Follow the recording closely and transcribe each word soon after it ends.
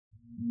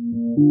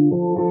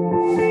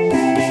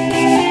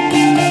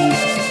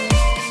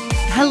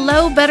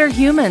Hello, better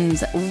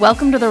humans.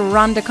 Welcome to the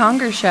Rhonda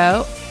Conger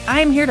Show.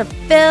 I'm here to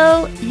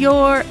fill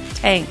your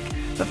tank.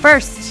 But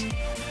first,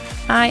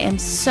 I am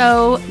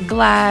so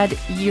glad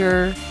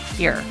you're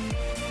here.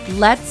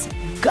 Let's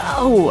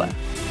go.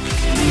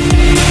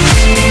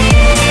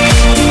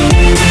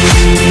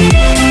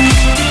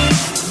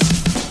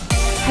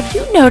 Have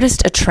you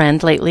noticed a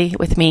trend lately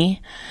with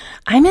me?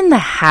 I'm in the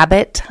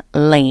habit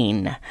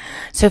lane.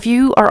 So if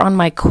you are on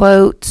my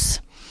quotes,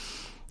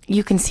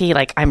 you can see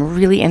like I'm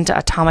really into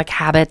Atomic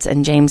Habits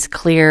and James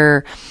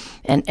Clear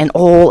and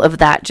all of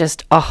that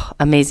just,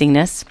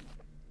 amazingness.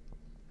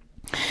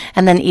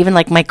 And then even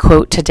like my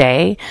quote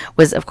today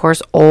was, of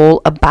course,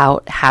 all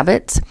about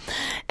habits.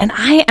 And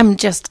I am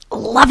just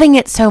loving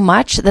it so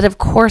much that, of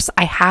course,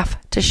 I have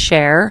to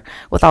share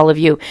with all of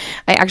you.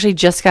 I actually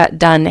just got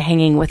done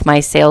hanging with my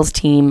sales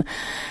team.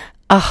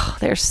 Oh,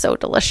 they're so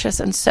delicious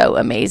and so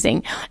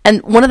amazing.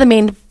 And one of the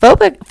main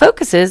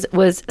focuses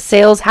was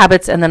sales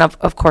habits and then,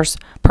 of course,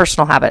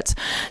 personal habits.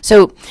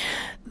 So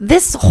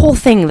this whole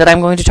thing that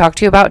I'm going to talk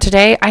to you about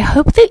today, I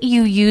hope that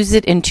you use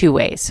it in two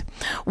ways.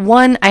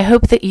 One, I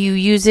hope that you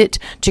use it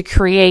to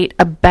create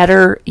a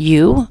better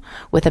you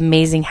with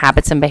amazing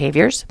habits and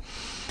behaviors.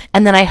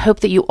 And then I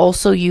hope that you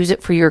also use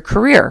it for your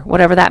career,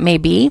 whatever that may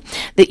be,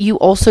 that you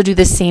also do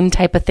the same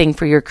type of thing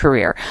for your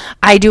career.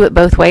 I do it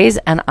both ways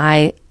and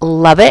I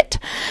love it.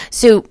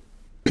 So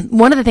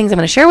one of the things I'm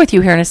going to share with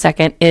you here in a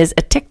second is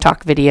a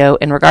TikTok video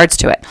in regards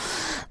to it.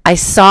 I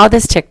saw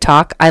this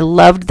TikTok. I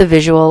loved the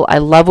visual. I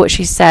love what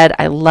she said.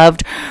 I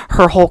loved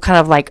her whole kind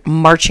of like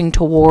marching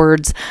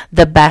towards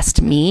the best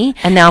me.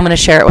 And now I'm going to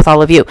share it with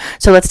all of you.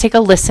 So let's take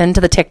a listen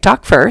to the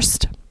TikTok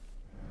first.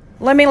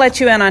 Let me let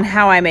you in on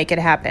how I make it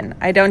happen.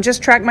 I don't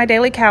just track my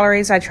daily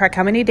calories. I track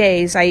how many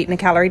days I eat in a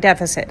calorie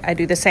deficit. I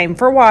do the same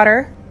for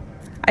water.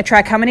 I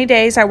track how many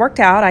days I worked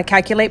out. I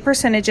calculate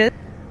percentages.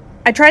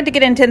 I tried to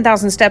get in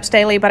 10,000 steps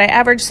daily, but I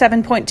averaged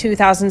 7.2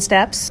 thousand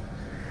steps.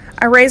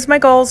 I raised my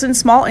goals in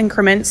small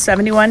increments,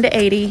 71 to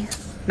 80,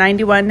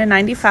 91 to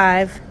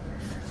 95,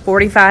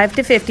 45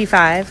 to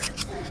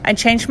 55. I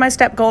changed my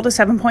step goal to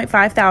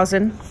 7.5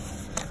 thousand.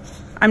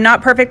 I'm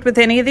not perfect with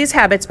any of these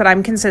habits, but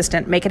I'm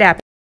consistent. Make it happen.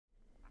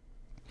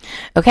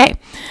 Okay,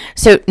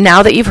 so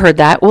now that you've heard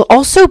that, we'll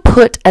also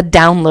put a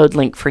download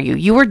link for you.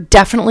 You are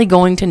definitely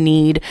going to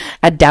need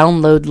a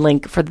download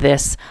link for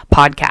this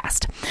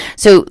podcast.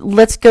 So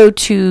let's go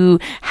to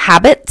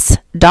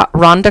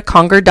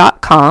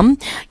habits.rhondaconger.com.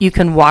 You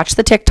can watch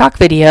the TikTok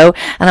video,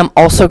 and I'm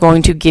also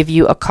going to give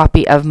you a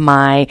copy of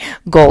my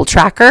goal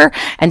tracker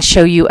and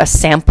show you a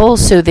sample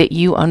so that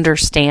you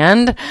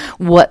understand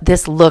what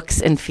this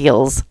looks and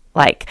feels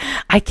like.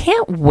 I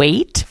can't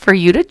wait for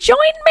you to join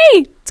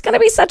me. It's going to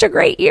be such a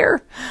great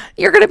year.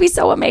 You're going to be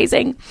so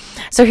amazing.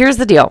 So here's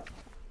the deal.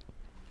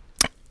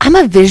 I'm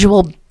a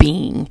visual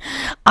being.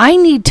 I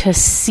need to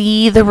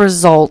see the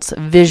results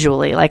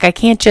visually. Like I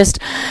can't just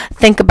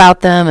think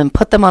about them and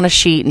put them on a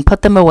sheet and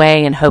put them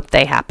away and hope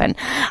they happen.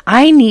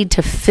 I need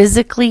to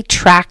physically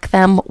track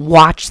them,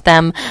 watch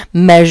them,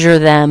 measure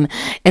them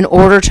in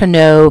order to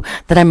know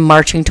that I'm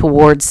marching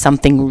towards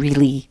something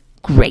really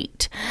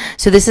great.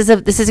 So this is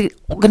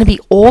going to be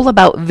all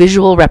about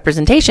visual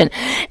representation.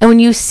 And when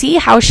you see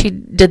how she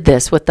did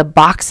this with the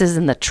boxes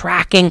and the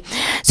tracking,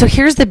 so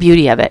here's the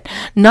beauty of it.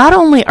 Not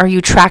only are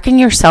you tracking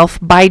yourself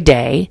by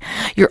day,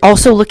 you're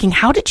also looking,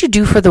 how did you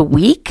do for the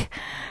week?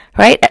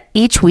 Right?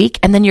 Each week.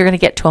 And then you're going to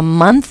get to a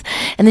month.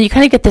 And then you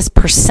kind of get this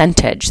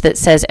percentage that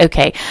says,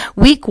 okay,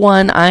 week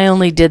 1, I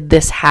only did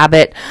this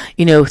habit,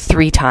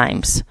 3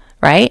 times.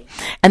 Right?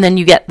 And then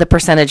you get the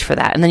percentage for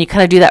that. And then you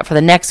kind of do that for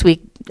the next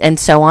week and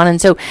so on. And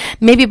so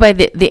maybe by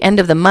the end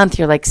of the month,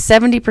 you're like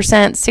 70%,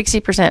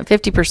 60%,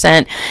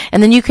 50%.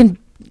 And then you can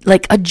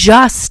like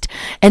adjust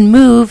and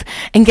move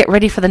and get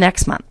ready for the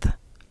next month.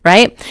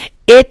 Right?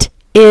 It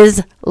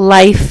is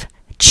life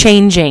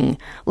changing,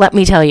 let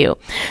me tell you.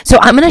 So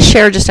I'm going to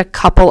share just a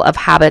couple of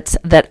habits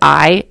that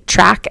I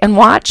track and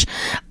watch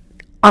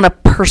on a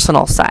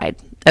personal side.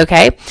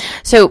 Okay?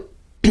 So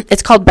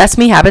it's called Best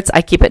Me Habits.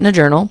 I keep it in a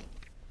journal.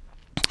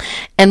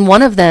 And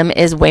one of them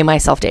is weigh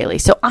myself daily.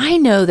 So I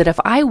know that if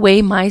I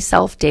weigh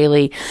myself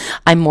daily,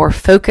 I'm more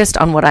focused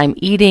on what I'm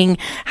eating,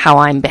 how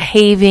I'm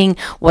behaving,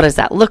 what does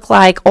that look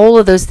like, all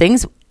of those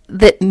things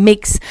that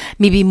makes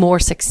me be more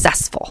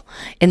successful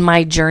in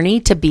my journey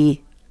to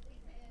be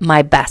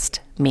my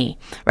best me,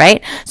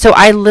 right? So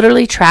I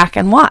literally track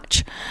and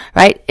watch,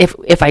 right?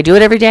 If I do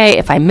it every day,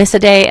 if I miss a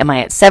day, am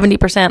I at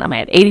 70%? Am I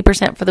at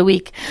 80% for the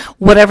week?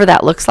 Whatever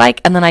that looks like.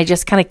 And then I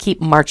just kind of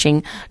keep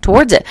marching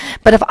towards it.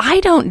 But if I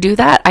don't do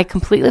that, I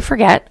completely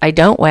forget. I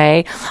don't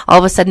weigh. All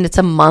of a sudden it's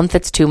a month,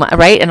 it's 2 months,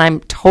 right? And I'm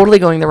totally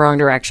going the wrong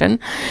direction.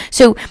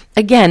 So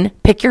again,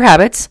 pick your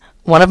habits.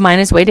 One of mine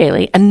is Weigh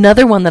Daily.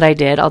 Another one that I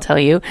did, I'll tell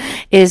you,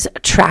 is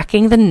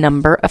tracking the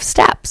number of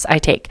steps I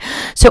take.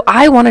 So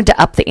I wanted to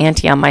up the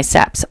ante on my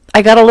steps.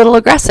 I got a little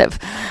aggressive.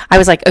 I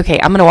was like, okay,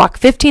 I'm going to walk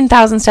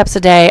 15,000 steps a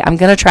day. I'm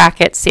going to track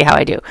it, see how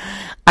I do.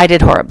 I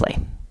did horribly.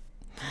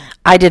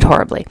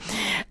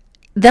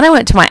 then I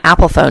went to my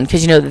Apple phone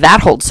because,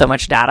 that holds so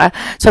much data.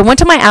 So I went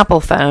to my Apple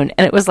phone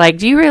and it was like,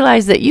 do you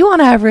realize that you on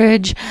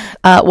average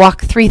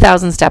walk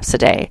 3,000 steps a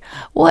day?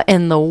 What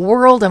in the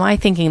world am I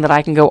thinking that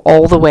I can go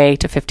all the way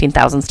to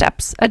 15,000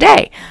 steps a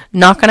day?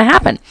 Not going to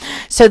happen.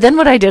 So then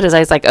what I did is I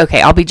was like,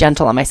 okay, I'll be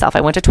gentle on myself.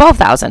 I went to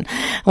 12,000.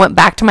 I went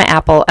back to my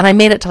Apple and I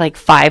made it to like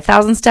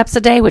 5,000 steps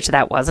a day, which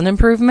that was an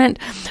improvement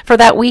for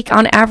that week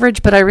on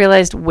average. But I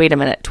realized, wait a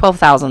minute,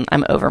 12,000,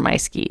 I'm over my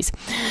skis.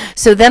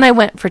 So then I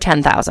went for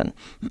 10,000.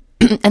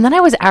 And then I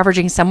was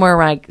averaging somewhere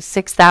around like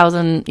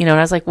 6,000, and I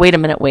was like, wait a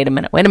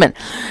minute.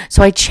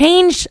 So I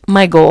changed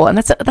my goal. And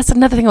that's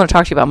another thing I want to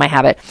talk to you about, my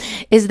habit,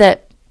 is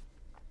that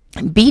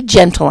be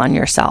gentle on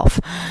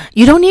yourself.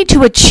 You don't need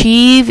to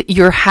achieve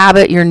your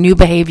habit, your new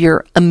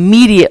behavior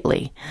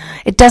immediately.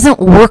 It doesn't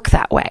work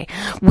that way.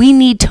 We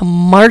need to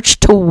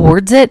march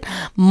towards it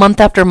month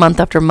after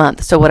month after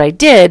month. So what I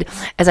did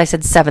is I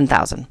said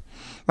 7,000,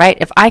 right?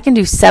 If I can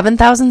do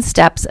 7,000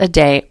 steps a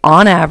day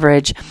on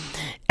average,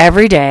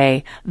 every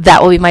day,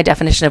 that will be my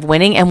definition of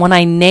winning. And when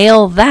I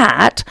nail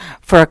that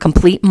for a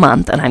complete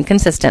month, and I'm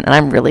consistent, and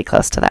I'm really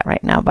close to that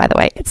right now, by the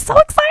way, it's so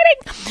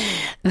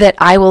exciting, that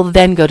I will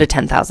then go to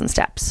 10,000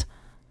 steps.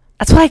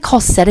 That's what I call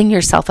setting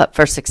yourself up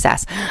for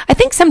success. I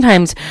think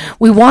sometimes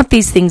we want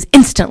these things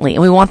instantly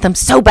and we want them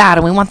so bad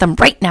and we want them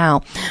right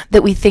now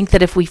that we think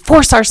that if we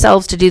force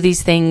ourselves to do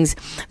these things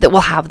that we'll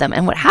have them.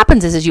 And what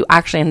happens is you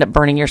actually end up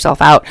burning yourself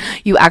out.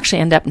 You actually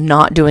end up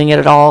not doing it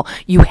at all.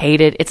 You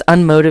hate it. It's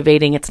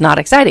unmotivating. It's not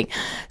exciting.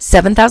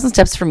 7,000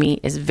 steps for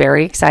me is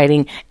very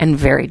exciting and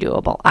very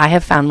doable. I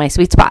have found my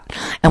sweet spot.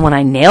 And when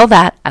I nail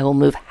that, I will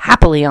move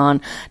happily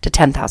on to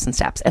 10,000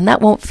 steps. And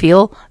that won't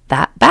feel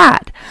that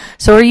bad.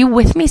 So are you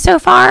with me so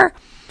far?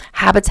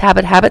 Habits.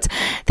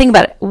 Think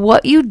about it.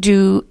 What you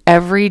do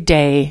every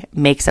day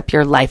makes up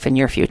your life and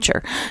your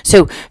future.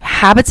 So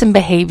habits and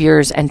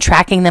behaviors and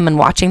tracking them and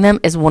watching them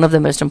is one of the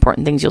most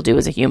important things you'll do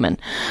as a human.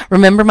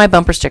 Remember my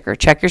bumper sticker.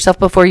 Check yourself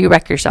before you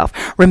wreck yourself.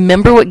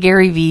 Remember what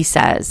Gary Vee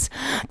says.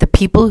 The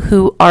people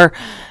who are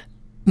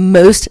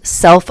most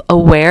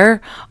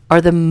self-aware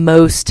are the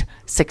most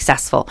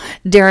successful.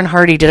 Darren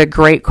Hardy did a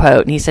great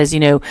quote, and he says,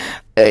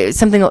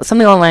 something along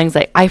the lines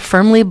like, I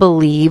firmly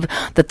believe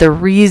that the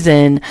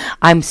reason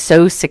I'm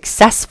so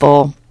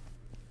successful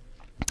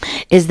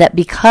is that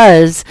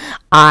because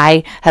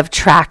I have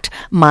tracked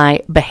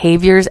my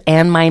behaviors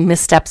and my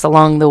missteps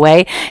along the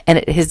way, and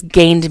it has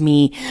gained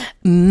me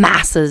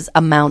massive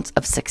amounts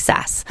of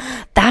success.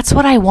 That's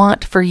what I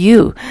want for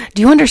you.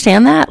 Do you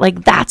understand that?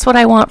 Like, that's what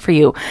I want for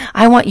you.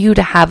 I want you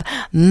to have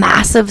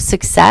massive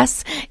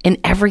success in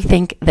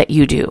everything that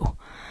you do.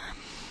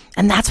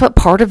 And that's what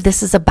part of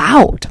this is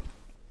about.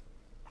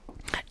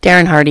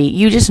 Darren Hardy,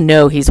 you just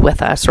know he's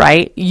with us,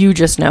 right? You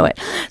just know it.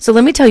 So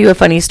let me tell you a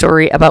funny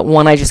story about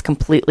one I just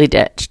completely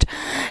ditched.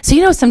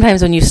 So,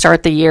 sometimes when you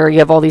start the year, you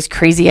have all these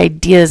crazy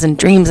ideas and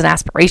dreams and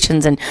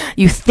aspirations, and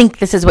you think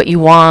this is what you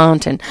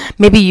want, and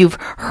maybe you've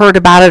heard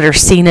about it or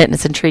seen it, and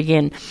it's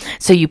intriguing.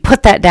 So you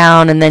put that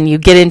down, and then you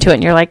get into it,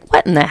 and you're like,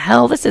 what in the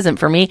hell? This isn't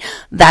for me.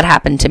 That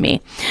happened to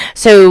me.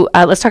 So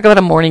let's talk about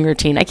a morning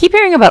routine. I keep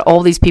hearing about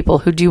all these people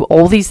who do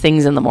all these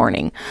things in the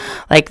morning.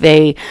 Like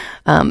they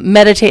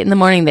meditate in the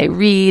morning, they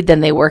read,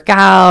 then they work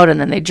out, and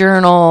then they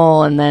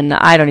journal, and then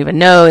I don't even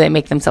know, they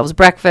make themselves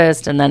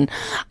breakfast, and then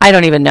I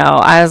don't even know.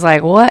 I was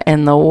like, what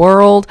in the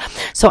world?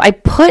 So I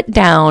put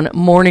down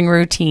morning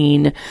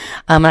routine,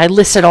 and I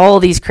listed all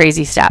these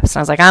crazy steps, and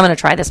I was like, I'm going to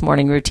try this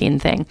morning routine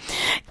thing.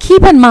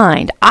 Keep in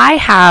mind, I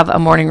have a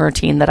morning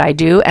routine that I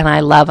do, and I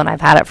love, and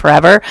I've had it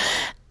forever.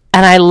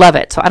 And I love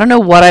it. So I don't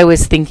know what I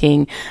was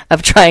thinking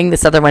of trying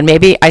this other one.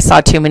 Maybe I saw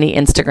too many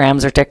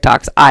Instagrams or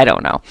TikToks. I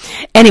don't know.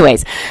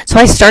 Anyways, so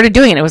I started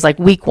doing it. It was like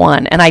week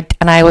 1. And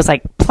I was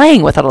like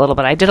playing with it a little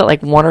bit. I did it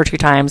like 1 or 2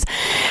 times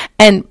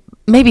and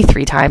maybe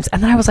 3 times.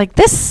 And then I was like,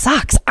 this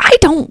sucks. I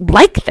don't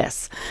like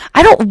this.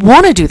 I don't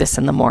want to do this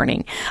in the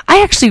morning.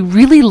 I actually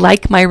really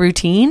like my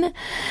routine.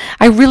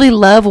 I really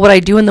love what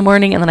I do in the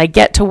morning. And then I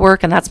get to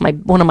work, and that's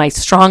one of my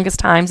strongest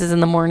times is in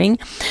the morning.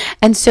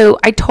 And so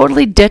I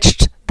totally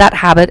ditched that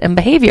habit and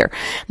behavior.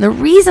 And the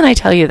reason I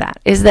tell you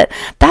that is that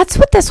that's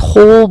what this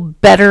whole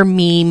better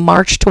me,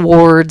 march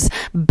towards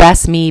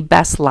best me,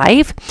 best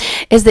life,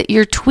 is that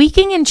you're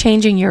tweaking and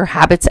changing your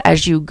habits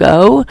as you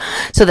go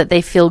so that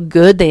they feel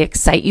good, they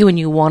excite you, and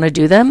you want to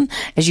do them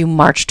as you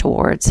march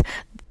towards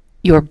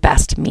your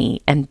best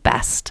me and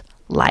best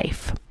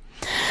life.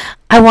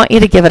 I want you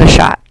to give it a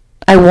shot.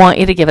 I want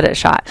you to give it a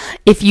shot.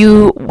 If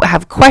you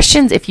have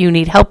questions, if you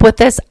need help with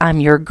this, I'm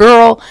your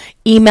girl.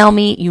 Email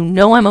me. You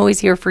know I'm always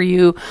here for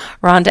you.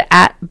 Rhonda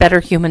at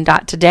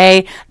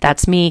betterhuman.today.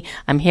 That's me.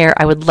 I'm here.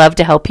 I would love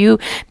to help you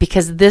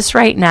because this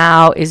right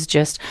now is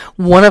just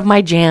one of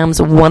my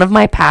jams, one of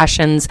my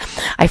passions.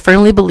 I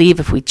firmly believe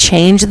if we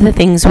change the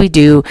things we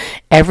do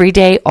every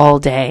day, all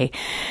day,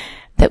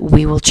 that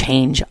we will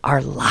change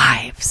our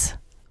lives.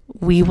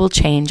 We will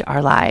change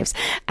our lives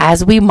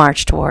as we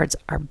march towards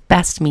our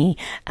best me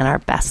and our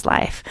best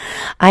life.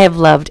 I have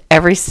loved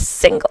every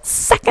single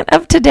second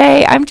of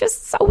today. I'm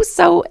just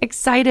so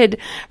excited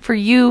for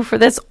you, for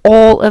this,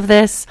 all of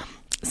this.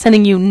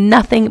 Sending you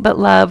nothing but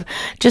love.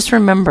 Just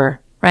remember,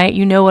 right?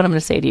 You know what I'm going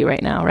to say to you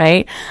right now,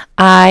 right?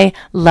 I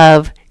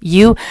love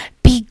you.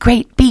 Be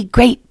great, be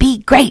great, be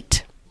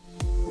great.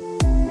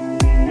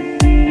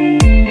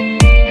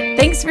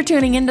 Thanks for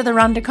tuning into the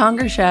Rhonda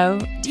Conger Show.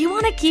 Do you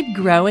want to keep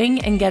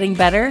growing and getting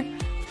better?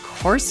 Of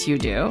course you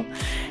do.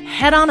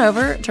 Head on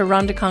over to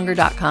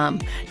rhondaconger.com.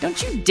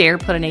 Don't you dare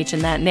put an H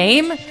in that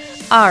name.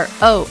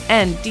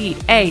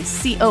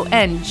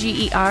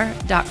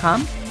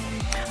 RONDACONGER.com.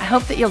 I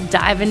hope that you'll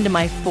dive into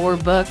my 4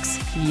 books.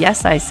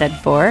 Yes, I said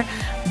 4.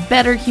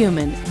 Better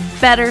Human,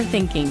 Better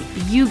Thinking,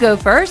 You Go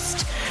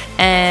First,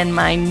 and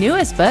my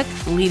newest book,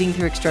 Leading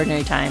Through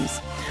Extraordinary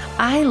Times.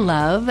 I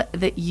love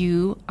that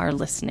you are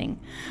listening.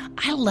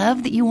 I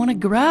love that you want to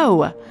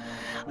grow.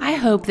 I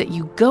hope that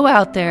you go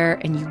out there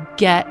and you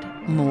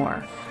get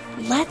more.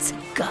 Let's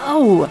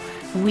go.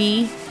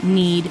 We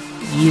need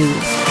you.